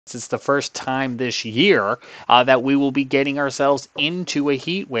It's the first time this year that we will be getting ourselves into a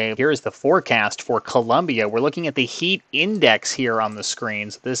heat wave. Here is the forecast for Columbia. We're looking at the heat index here on the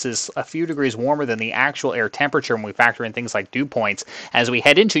screens. This is a few degrees warmer than the actual air temperature when we factor in things like dew points. As we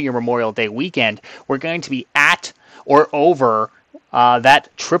head into your Memorial Day weekend, we're going to be at or over that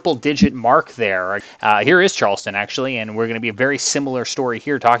triple digit mark there. Here is Charleston, actually, and we're going to be a very similar story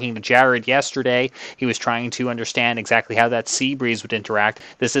here. Talking to Jared yesterday, he was trying to understand exactly how that sea breeze would interact.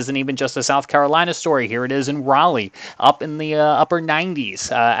 This isn't even just a South Carolina story. Here it is in Raleigh, up in the upper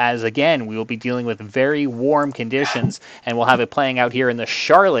 90s, as again, we will be dealing with very warm conditions, and we'll have it playing out here in the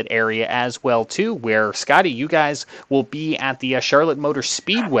Charlotte area as well, too, where, Scotty, you guys will be at the Charlotte Motor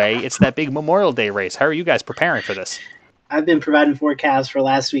Speedway. It's that big Memorial Day race. How are you guys preparing for this? I've been providing forecasts for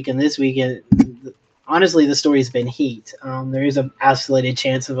last week and this week, and honestly, the story's been heat. There is an isolated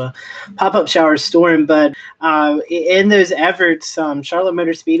chance of a pop-up shower storm, but in those efforts, Charlotte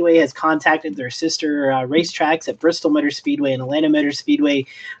Motor Speedway has contacted their sister racetracks at Bristol Motor Speedway and Atlanta Motor Speedway.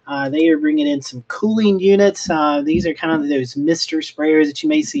 They are bringing in some cooling units. These are kind of those mister sprayers that you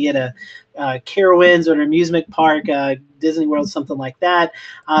may see at a Carowinds or an amusement park, Disney World, something like that.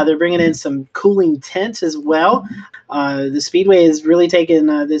 They're bringing in some cooling tents as well. The Speedway is really taking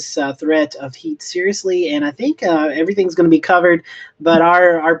this threat of heat seriously, and I think everything's going to be covered. But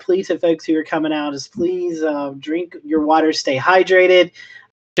our plea to folks who are coming out is please drink your water, stay hydrated.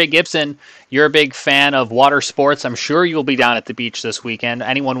 Jay Gibson, you're a big fan of water sports. I'm sure you'll be down at the beach this weekend.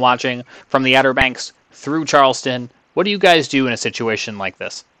 Anyone watching from the Outer Banks through Charleston, what do you guys do in a situation like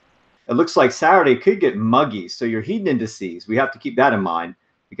this? It looks like Saturday could get muggy, so your heat indices, we have to keep that in mind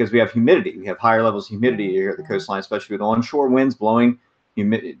because we have humidity. We have higher levels of humidity here at the coastline, especially with onshore winds blowing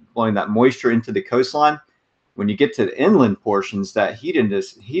that moisture into the coastline. When you get to the inland portions, that heat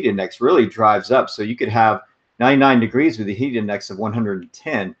index really drives up. So you could have 99 degrees with a heat index of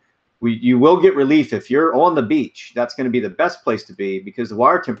 110. You will get relief if you're on the beach. That's going to be the best place to be because the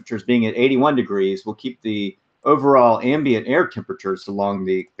water temperatures being at 81 degrees will keep the overall ambient air temperatures along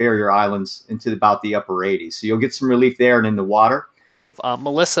the barrier islands into about the upper 80s. So you'll get some relief there and in the water.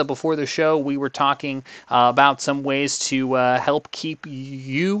 Melissa, before the show, we were talking about some ways to help keep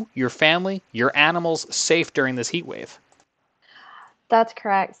you, your family, your animals safe during this heat wave. That's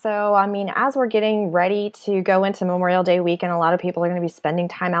correct. So, I mean, as we're getting ready to go into Memorial Day weekend, a lot of people are going to be spending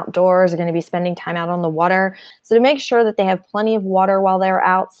time outdoors, are going to be spending time out on the water. So to make sure that they have plenty of water while they're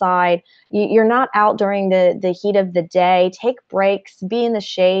outside, you're not out during the heat of the day. Take breaks, be in the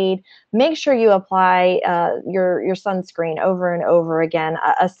shade. Make sure you apply your sunscreen over and over again.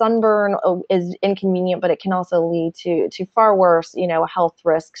 A sunburn is inconvenient, but it can also lead to far worse, health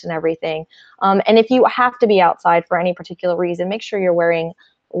risks and everything. And if you have to be outside for any particular reason, make sure you're wearing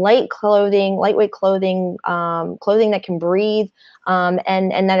lightweight clothing, clothing that can breathe, and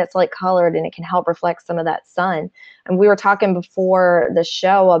that it's light colored and it can help reflect some of that sun. And we were talking before the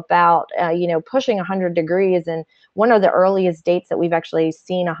show about, pushing 100 degrees, and one of the earliest dates that we've actually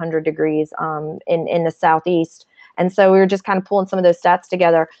seen 100 degrees in the Southeast. And so we were just kind of pulling some of those stats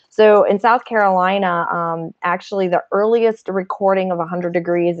together. So in South Carolina, actually the earliest recording of 100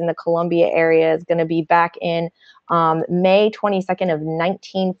 degrees in the Columbia area is going to be back in May 22nd of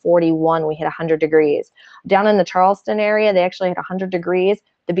 1941. We hit 100 degrees. Down in the Charleston area, they actually hit 100 degrees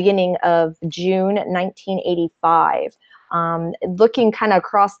the beginning of June 1985. Looking kind of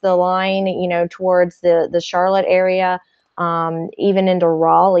across the line, towards the Charlotte area, even into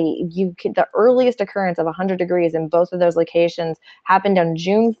Raleigh, the earliest occurrence of 100 degrees in both of those locations happened on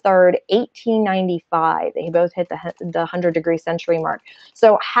June 3rd, 1895. They both hit the 100-degree century mark.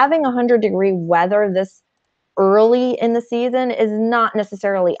 So having 100-degree weather this early in the season is not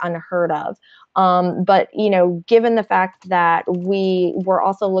necessarily unheard of. But, given the fact that we were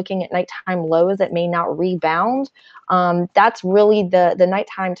also looking at nighttime lows that may not rebound, that's really the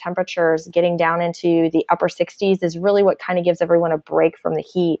nighttime temperatures getting down into the upper 60s is really what kind of gives everyone a break from the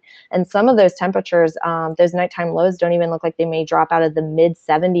heat. And some of those temperatures, those nighttime lows don't even look like they may drop out of the mid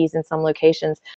 70s in some locations.